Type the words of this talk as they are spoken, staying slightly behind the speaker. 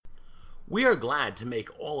We are glad to make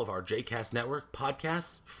all of our JCast Network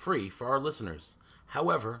podcasts free for our listeners.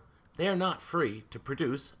 However, they are not free to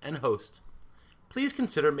produce and host. Please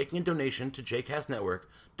consider making a donation to JCast Network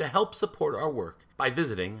to help support our work by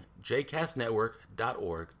visiting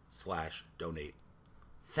jcastnetwork.org/donate.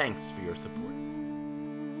 Thanks for your support.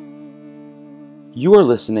 You are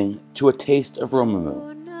listening to A Taste of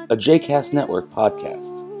Romemu, a JCast Network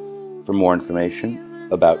podcast. For more information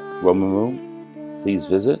about Romemu, please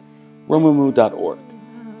visit romemu.org.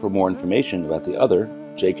 For more information about the other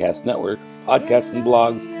JCast Network podcasts and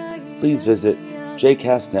blogs, please visit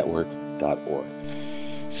jcastnetwork.org.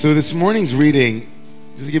 So this morning's reading,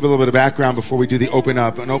 just to give a little bit of background before we do the open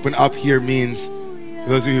up. An open up here means, for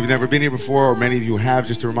those of you who've never been here before, or many of you have,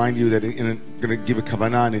 just to remind you that I'm going to give a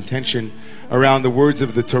kavanah, an intention around the words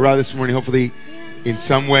of the Torah this morning. Hopefully, in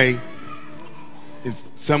some way,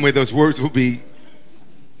 those words will be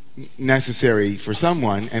necessary for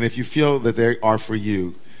someone. And if you feel that they are for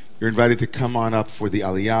you, you're invited to come on up for the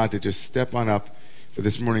Aliyah, to just step on up for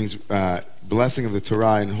this morning's blessing of the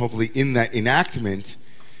Torah. And hopefully, in that enactment,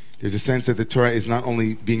 there's a sense that the Torah is not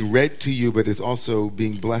only being read to you, but is also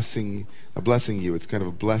being blessing you. It's kind of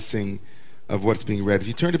a blessing of what's being read. If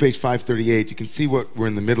you turn to page 538, you can see what we're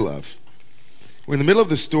in the middle of. We're in the middle of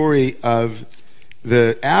the story of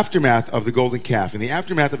the aftermath of the golden calf. In the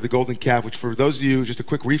aftermath of the golden calf, which for those of you, just a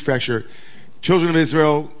quick refresher, children of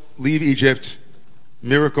Israel leave Egypt,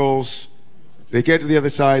 miracles, they get to the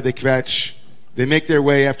other side, they kvetch, they make their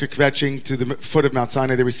way after kvetching to the foot of Mount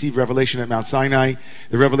Sinai. They receive revelation at Mount Sinai.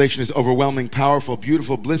 The revelation is overwhelming, powerful,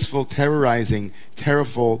 beautiful, blissful, terrorizing,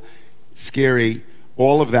 terrible, scary,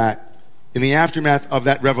 all of that. In the aftermath of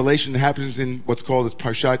that revelation that happens in what's called as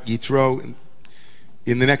Parshat Yitro,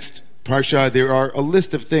 in the next Parsha, there are a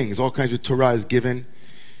list of things, all kinds of Torah is given.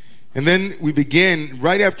 And then we begin,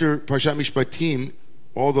 right after Parshat Mishpatim,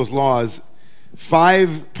 all those laws,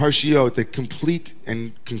 5 Parshiot that complete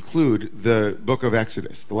and conclude the book of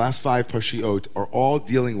Exodus. The last 5 Parshiot are all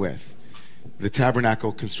dealing with the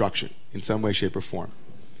tabernacle construction in some way, shape, or form.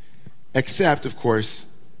 Except, of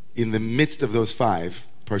course, in the midst of those 5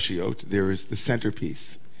 Parshiot, there is the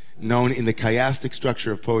centerpiece, known in the chiastic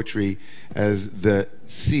structure of poetry as the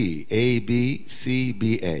C, A, B, C,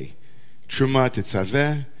 B, A. Truma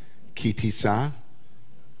Tetzaveh, Ki Tisa,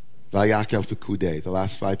 Vayakel Pekudei, the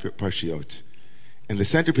last 5 Parshiot. And the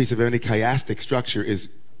centerpiece of any chiastic structure is,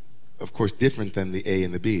 of course, different than the A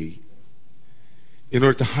and the B, in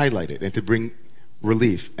order to highlight it and to bring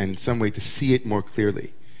relief and some way to see it more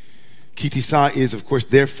clearly. Ki Tisa is, of course,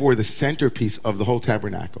 therefore the centerpiece of the whole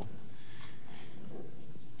tabernacle.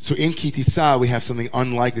 So in Ki Tisa, we have something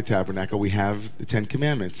unlike the tabernacle. We have the 10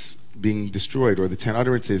 Commandments being destroyed, or the 10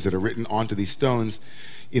 utterances that are written onto these stones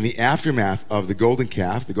in the aftermath of the golden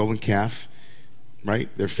calf. The golden calf, right?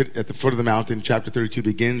 They're at the foot of the mountain. Chapter 32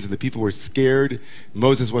 begins, and the people were scared.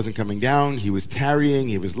 Moses wasn't coming down. He was tarrying.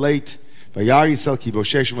 He was late. And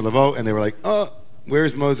they were like, oh,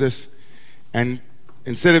 where's Moses? And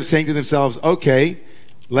instead of saying to themselves, okay,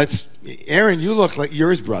 Aaron, you look like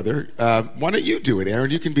you're his brother. Why don't you do it,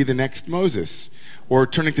 Aaron? You can be the next Moses. Or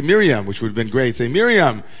turning to Miriam, which would have been great. Say,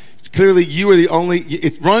 Miriam, clearly you are the only,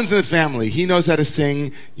 it runs in the family. He knows how to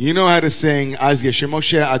sing. You know how to sing. Az Yashir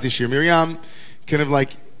Moshe, Az Yashir Miriam. Kind of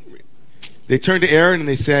like, they turn to Aaron and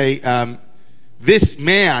they say, this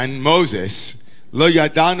man, Moses, Lo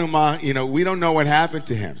Yadanu Ma, we don't know what happened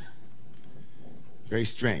to him. Very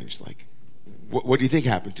strange. Like, what do you think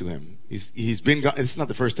happened to him? He's been gone. It's not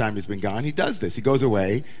the first time he's been gone. He does this. He goes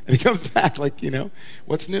away and he comes back. Like,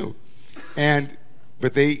 what's new?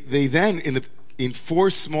 But they then in 4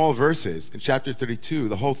 small verses in chapter 32,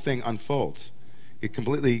 the whole thing unfolds. It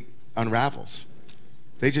completely unravels.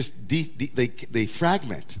 They just they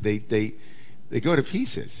fragment. They go to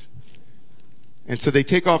pieces. And so they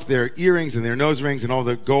take off their earrings and their nose rings and all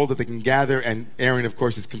the gold that they can gather. And Aaron, of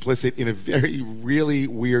course, is complicit in a very, really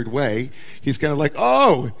weird way. He's kind of like,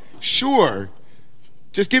 oh, sure.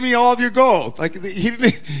 Just give me all of your gold. The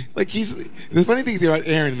funny thing about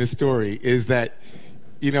Aaron in this story is that,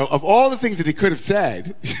 of all the things that he could have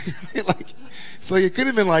said, so it could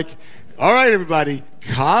have been like, all right, everybody,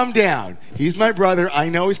 calm down. He's my brother. I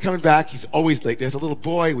know he's coming back. He's always late. There's a little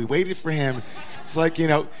boy. We waited for him. It's like, you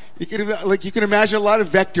can imagine a lot of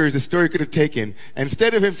vectors the story could have taken. And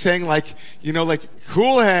instead of him saying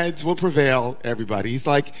cool heads will prevail, everybody, he's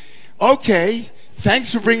like, okay,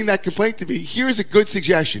 thanks for bringing that complaint to me. Here's a good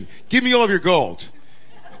suggestion. Give me all of your gold.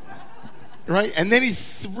 Right? And then he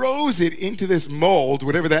throws it into this mold,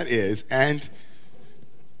 whatever that is, and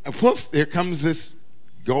poof, there comes this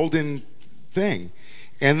golden thing.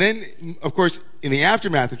 And then, of course, in the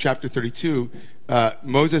aftermath of chapter 32,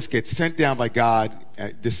 Moses gets sent down by God.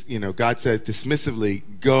 God says dismissively,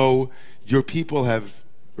 "Go, your people have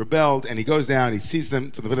rebelled," and he goes down. He sees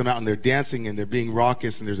them from the foot of the mountain. They're dancing and they're being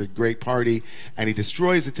raucous, and there's a great party. And he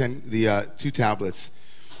destroys the 2 tablets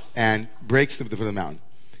and breaks them at the foot of the mountain.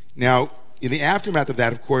 Now, in the aftermath of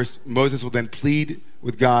that, of course, Moses will then plead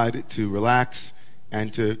with God to relax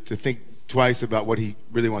and to think twice about what he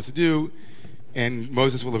really wants to do. And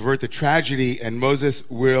Moses will avert the tragedy, and Moses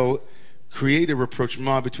will create a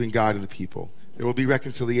rapprochement between God and the people. There will be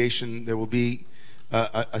reconciliation. There will be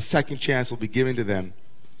a second chance will be given to them.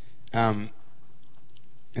 And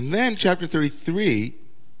then chapter 33,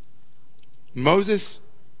 Moses,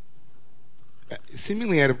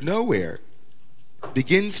 seemingly out of nowhere,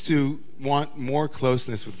 begins to want more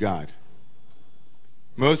closeness with God.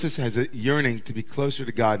 Moses has a yearning to be closer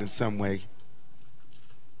to God in some way.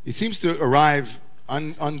 He seems to arrive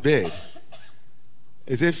unbid,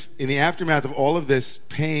 as if in the aftermath of all of this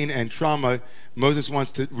pain and trauma, Moses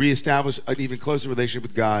wants to reestablish an even closer relationship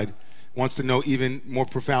with God, wants to know even more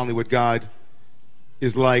profoundly what God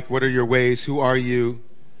is like. What are your ways? Who are you?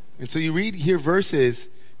 And so you read here verses,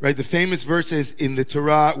 right? The famous verses in the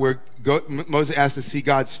Torah where Moses asks to see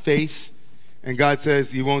God's face, and God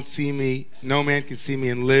says, "You won't see me. No man can see me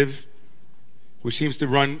and live," which seems to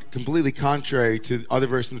run completely contrary to other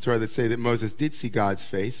verses in the Torah that say that Moses did see God's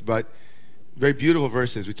face. But very beautiful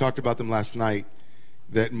verses. We talked about them last night,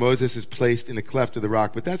 that Moses is placed in the cleft of the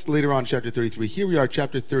rock. But that's later on in chapter 33. Here we are,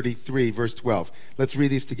 chapter 33, verse 12. Let's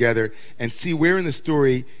read these together and see where in the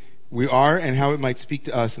story we are and how it might speak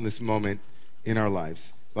to us in this moment in our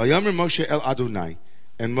lives. Vayomer Moshe el Adonai,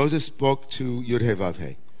 and Moses spoke to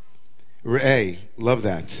Yud-Heh-Vav-Heh. Re'eh, love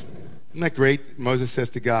that. Isn't that great? Moses says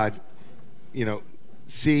to God,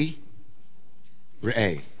 see,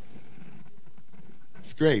 Re'eh.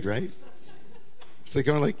 It's great, right? It's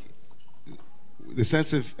like the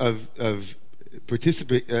sense of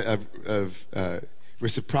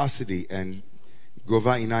reciprocity and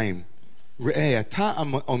gova inayim. Re'eh, ata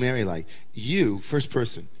omer elai. You, first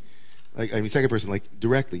person, second person,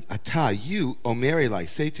 directly. Ata, you, omer elai,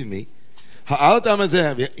 say to me, ha'al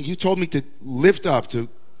damazeh, you told me to lift up, to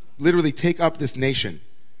literally take up this nation,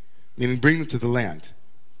 meaning bring them to the land.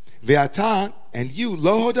 Ve'ata, and you,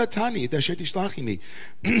 lo hodatani et asher tishlachini,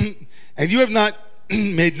 and you have not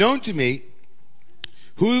made known to me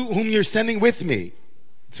whom you're sending with me.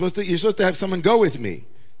 You're supposed to have someone go with me.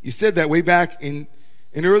 You said that way back in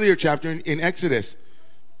an earlier chapter in Exodus.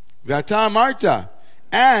 Ve'ata Marta,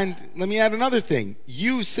 and let me add another thing.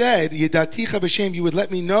 You said, Yedaticha b'shem, you would let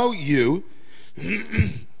me know you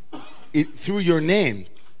through your name,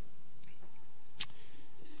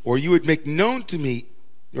 or you would make known to me,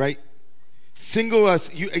 right? Single us.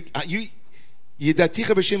 You've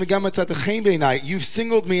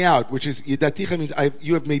singled me out, which is Yedaticha means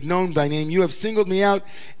you have made known by name. You have singled me out,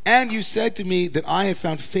 and you said to me that I have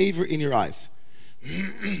found favor in your eyes.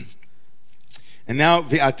 And now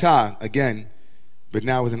Ve'ata again, but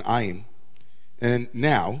now with an ayin. And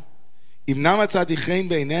now, if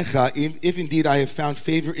indeed I have found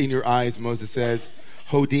favor in your eyes, Moses says,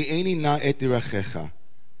 Hodi'eni na et dirachecha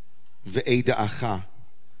ve'eda'acha.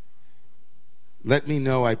 Let me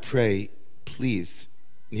know, I pray, please.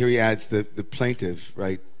 And here he adds the plaintive,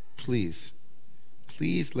 right? Please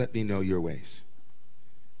let me know your ways.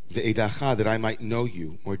 Ve'eda'acha, that I might know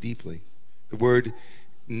you more deeply. The word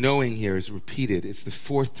knowing here is repeated. It's the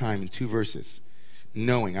 4th time in 2 verses.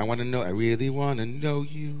 Knowing. I want to know. I really want to know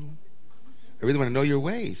you. I really want to know your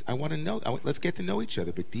ways. I want to know. Let's get to know each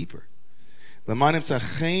other a bit deeper. In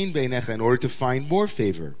order to find more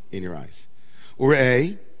favor in your eyes.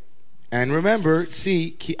 And remember,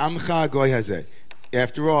 see, ki amcha goy hazeh.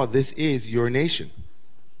 After all, this is your nation.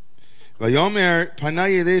 Vayomer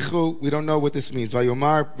panay elechu. We don't know what this means.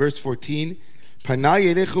 Vayomar, verse 14.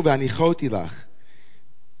 Panay elechu v'anichoti lach.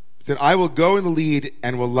 It said, I will go in the lead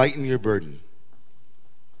and will lighten your burden.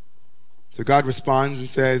 So God responds and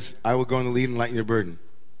says, I will go in the lead and lighten your burden.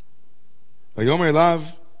 Vayomer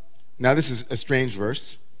elav. Now this is a strange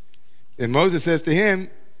verse. And Moses says to him,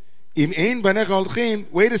 Im ein banecha holchim,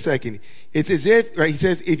 wait a second. It's as if, right, he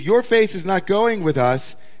says, if your face is not going with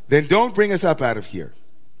us, then don't bring us up out of here.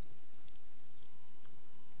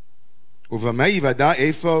 How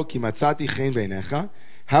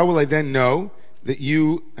will I then know that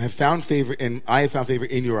you have found favor and I have found favor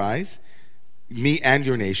in your eyes, me and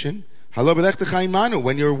your nation?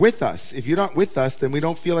 When you're with us. If you're not with us, then we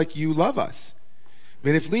don't feel like you love us.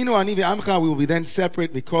 We will be then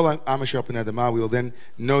separate. We will then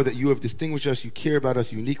know that you have distinguished us, you care about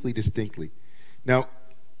us uniquely, distinctly. Now,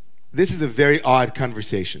 this is a very odd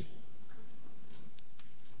conversation.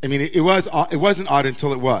 I mean, it wasn't odd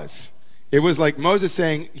until it was. It was like Moses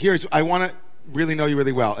saying, I want to really know you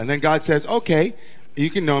really well. And then God says, okay, you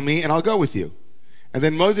can know me and I'll go with you. And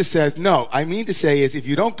then Moses says, no, I mean to say is if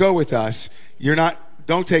you don't go with us,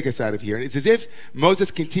 don't take us out of here. And it's as if Moses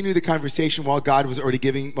continued the conversation while God was already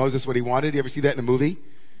giving Moses what he wanted. You ever see that in a movie?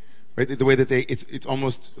 Right? The way that it's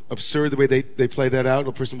almost absurd the way they play that out.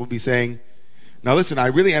 A person will be saying, now listen, I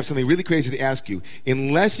really have something really crazy to ask you.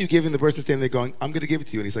 Unless you give him, the person standing there going, I'm going to give it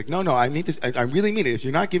to you. And he's like, no, I mean this. I really mean it. If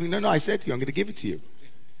you're not giving, no, I said to you, I'm going to give it to you.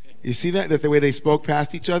 You see that the way they spoke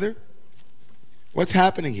past each other? What's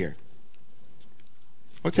happening here?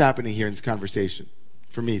 What's happening here in this conversation?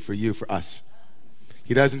 For me, for you, for us.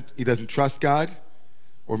 He doesn't trust God,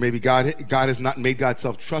 or maybe God has not made God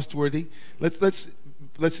self-trustworthy. Let's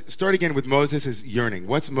start again with Moses' yearning.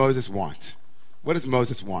 What's Moses want? What does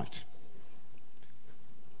Moses want?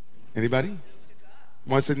 Anybody?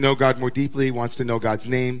 Wants to know God more deeply, wants to know God's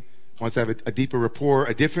name, wants to have a deeper rapport,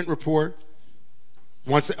 a different rapport,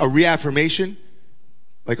 wants a reaffirmation,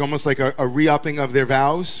 like almost like a re-upping of their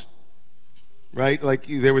vows, right? Like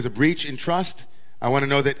there was a breach in trust. I want to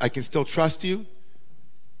know that I can still trust you.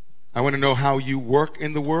 I want to know how you work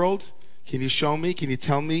in the world. Can you show me? Can you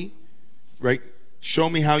tell me? Right? Show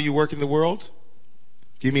me how you work in the world.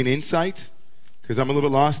 Give me an insight. Because I'm a little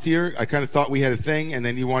bit lost here. I kind of thought we had a thing, and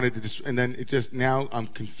then you wanted to and then now I'm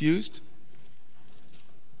confused.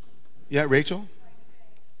 Yeah, Rachel?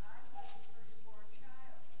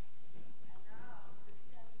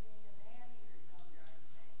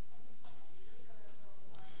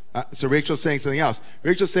 So Rachel's saying something else.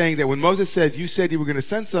 Rachel's saying that when Moses says, you said you were going to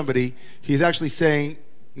send somebody, he's actually saying,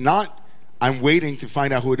 not, I'm waiting to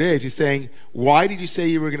find out who it is. He's saying, why did you say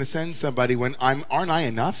you were going to send somebody when aren't I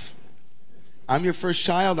enough? I'm your first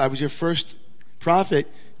child. I was your first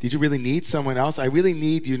prophet. Did you really need someone else? I really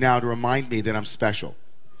need you now to remind me that I'm special.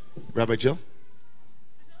 Rabbi Jill?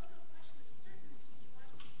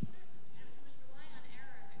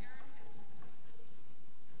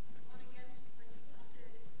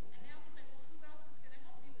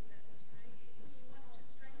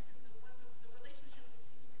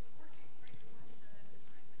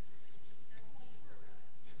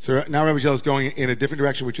 So now Rabbi Jill is going in a different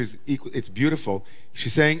direction, which is it's beautiful.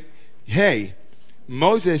 She's saying, hey,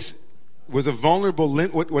 Moses was a vulnerable,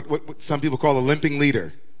 what some people call a limping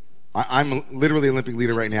leader. I'm literally a limping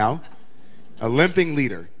leader right now. A limping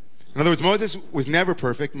leader. In other words, Moses was never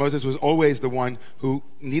perfect. Moses was always the one who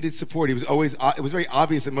needed support. It was very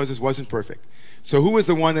obvious that Moses wasn't perfect. So who was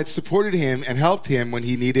the one that supported him and helped him when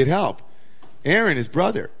he needed help? Aaron, his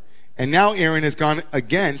brother. And now Aaron has gone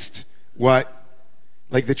against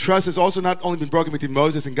like the trust has also not only been broken between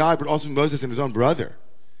Moses and God, but also Moses and his own brother.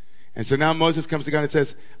 And so now Moses comes to God and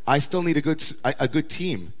says, I still need a good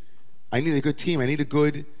team. I need a good team. I need a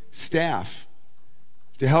good staff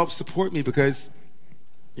to help support me because,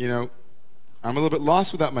 I'm a little bit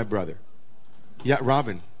lost without my brother. Yeah,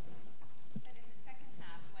 Robin. But in the second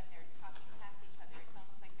half, when they're talking past each other, it's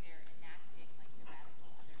almost like they're enacting like the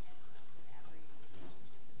radical otherness of whatever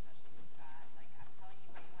relationship, especially with God. Like, I'm telling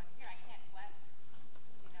you what you want to hear. I can't let,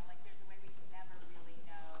 like there's a way we can never really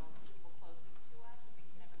know people closest to us, and we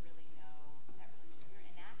can never really know that relationship. You're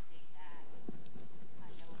enacting that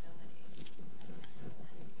knowability.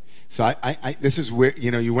 So this is where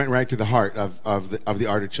you went right to the heart of the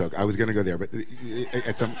artichoke. I was going to go there, but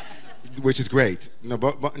which is great. No,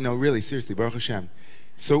 but no, really, seriously, Baruch Hashem.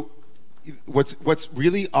 So what's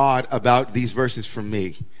really odd about these verses for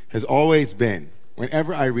me has always been,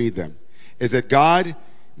 whenever I read them, is that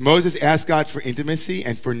Moses asked God for intimacy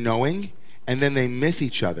and for knowing, and then they miss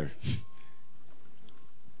each other.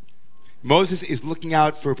 Moses is looking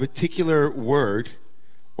out for a particular word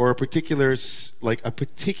or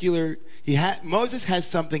Moses has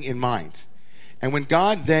something in mind. And when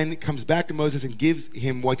God then comes back to Moses and gives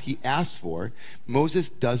him what he asked for, Moses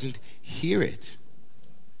doesn't hear it.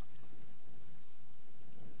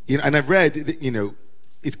 And I've read that,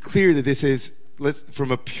 it's clear that this is, from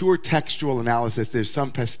a pure textual analysis, there's some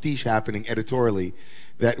pastiche happening editorially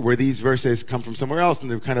where these verses come from somewhere else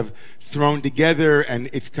and they're kind of thrown together, and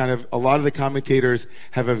it's kind of, a lot of the commentators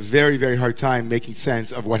have a very, very hard time making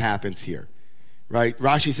sense of what happens here. Right?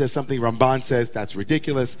 Rashi says something, Ramban says that's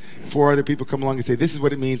ridiculous. 4 other people come along and say this is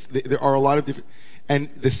what it means. There are a lot of different,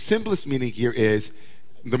 and the simplest meaning here is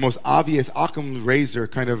the most obvious Occam's razor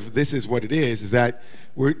kind of, this is what it is that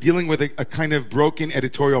we're dealing with a kind of broken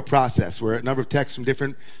editorial process where a number of texts from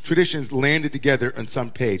different traditions landed together on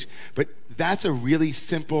some page. But that's a really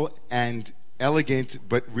simple and elegant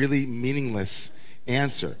but really meaningless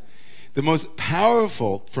answer. The most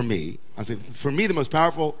powerful the most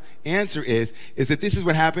powerful answer is that this is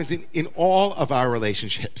what happens in all of our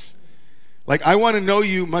relationships. Like, I want to know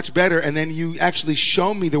you much better, and then you actually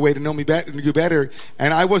show me the way to know me better,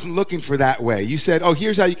 and I wasn't looking for that way. You said, oh,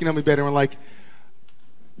 here's how you can know me better. And we're like,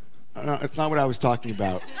 no, it's not what I was talking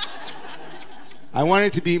about. I want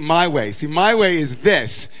it to be my way. See, my way is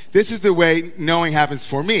this. This is the way knowing happens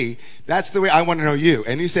for me. That's the way I want to know you.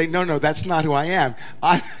 And you say, no, that's not who I am.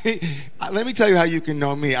 Let me tell you how you can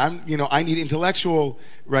know me. I need intellectual,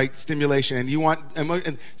 right, stimulation. And you want,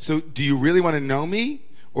 so do you really want to know me?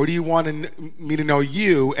 Or do you want me to know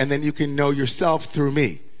you, and then you can know yourself through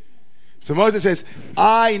me? So Moses says,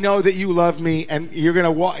 I know that you love me, and you're going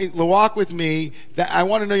to walk with me. That I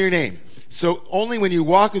want to know your name. So only when you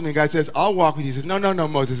walk with me, God says, I'll walk with you. He says, no,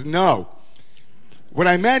 Moses, no. What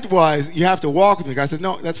I meant was, you have to walk with me. God says,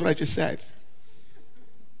 no, that's what I just said.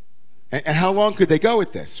 And how long could they go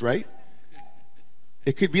with this, right?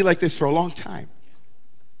 It could be like this for a long time.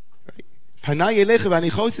 Right? I'm going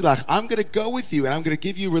to go with you, and I'm going to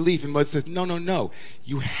give you relief. And Moses says, no.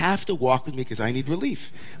 You have to walk with me because I need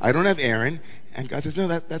relief. I don't have Aaron. And God says, no,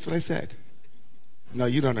 that's what I said. No,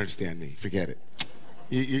 you don't understand me. Forget it.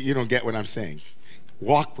 You don't get what I'm saying.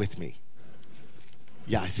 Walk with me.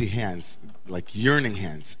 Yeah, I see hands, like yearning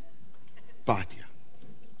hands. Batya.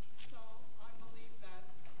 So I believe that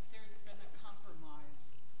there's been a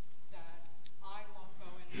compromise that I won't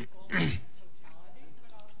go in all its totality,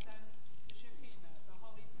 but I'll send the Shekinah, the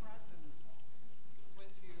Holy Presence,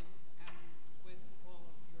 with you and with all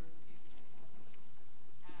of your people.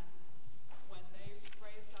 And when they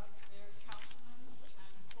raise up their countenance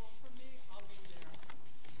and call for me, I'll be there.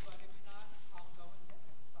 But if not, I'll go into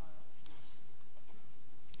exile.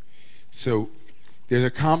 So there's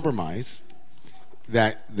a compromise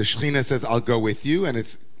that the Shekhinah says, I'll go with you,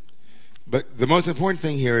 but the most important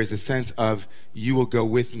thing here is the sense of you will go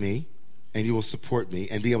with me and you will support me,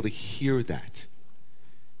 and being able to hear that.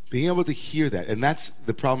 Being able to hear that. And that's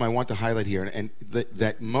the problem I want to highlight here. And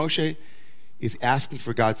that Moshe is asking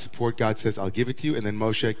for God's support. God says, I'll give it to you, and then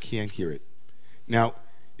Moshe can't hear it. Now,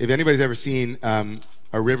 if anybody's ever seen A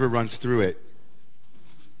River Runs Through It,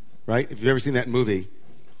 right? If you've ever seen that movie,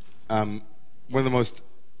 one of the most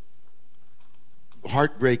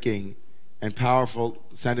heartbreaking and powerful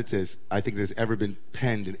sentences I think there's ever been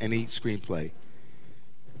penned in any screenplay,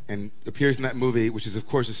 and appears in that movie, which is, of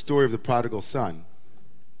course, a story of the prodigal son.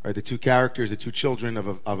 Right, the two characters, the two children of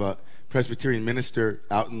a Presbyterian minister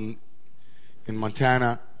out in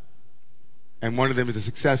Montana, and one of them is a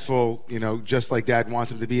successful, just like Dad wants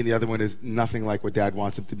him to be, and the other one is nothing like what Dad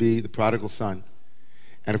wants him to be, the prodigal son.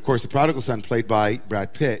 And of course, the prodigal son, played by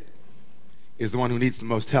Brad Pitt, is the one who needs the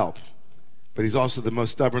most help, but he's also the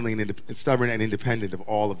most stubborn and independent of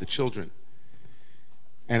all of the children.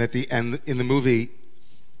 And at the end, in the movie,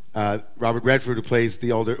 Robert Redford,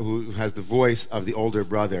 who has the voice of the older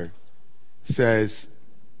brother, says,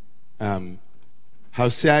 how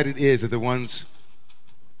sad it is that the ones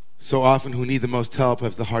so often who need the most help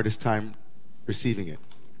have the hardest time receiving it.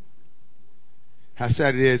 How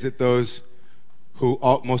sad it is that those who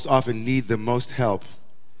most often need the most help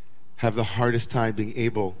have the hardest time being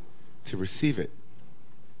able to receive it.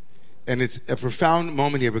 And it's a profound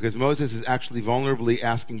moment here, because Moses is actually vulnerably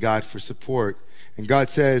asking God for support. And God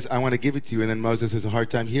says, I want to give it to you. And then Moses has a hard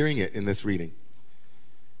time hearing it in this reading.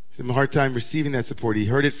 He has a hard time receiving that support. He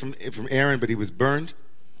heard it from Aaron, but he was burned.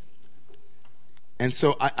 And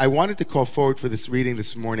so I wanted to call forward for this reading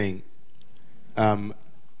this morning,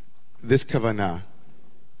 this kavanah.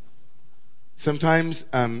 Sometimes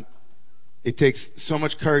it takes so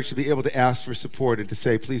much courage to be able to ask for support and to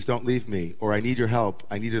say, please don't leave me, or I need your help.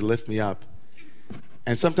 I need you to lift me up.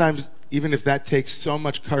 And sometimes, even if that takes so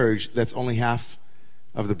much courage, that's only half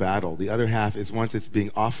of the battle. The other half is once it's being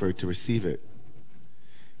offered, to receive it.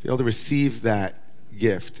 To be able to receive that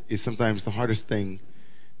gift is sometimes the hardest thing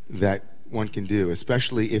that one can do,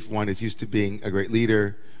 especially if one is used to being a great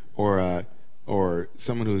leader or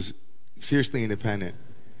someone who's fiercely independent.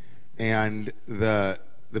 And the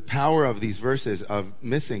power of these verses of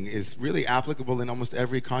missing is really applicable in almost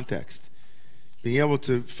every context. Being able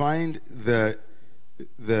to find the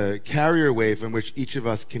carrier wave in which each of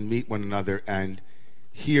us can meet one another and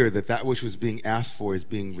hear that which was being asked for is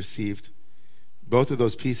being received. Both of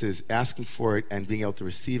those pieces, asking for it and being able to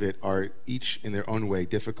receive it, are each in their own way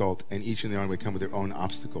difficult, and each in their own way come with their own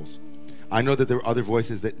obstacles. I know that there were other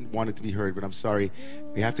voices that wanted to be heard, but I'm sorry,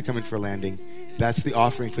 we have to come in for a landing. That's the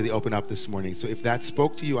offering for the Open Up this morning. So if that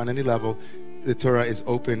spoke to you on any level, the Torah is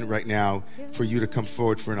open right now for you to come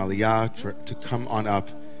forward for an aliyah, to come on up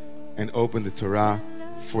and open the Torah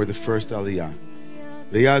for the first aliyah.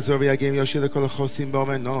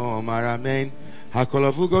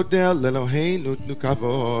 Hakol Avu Godel Leloheinu Tnu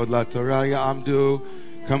Kavod LaTorah Ya'amdu.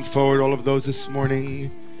 Come forward, all of those this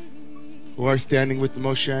morning who are standing with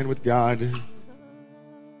Moshe and with God.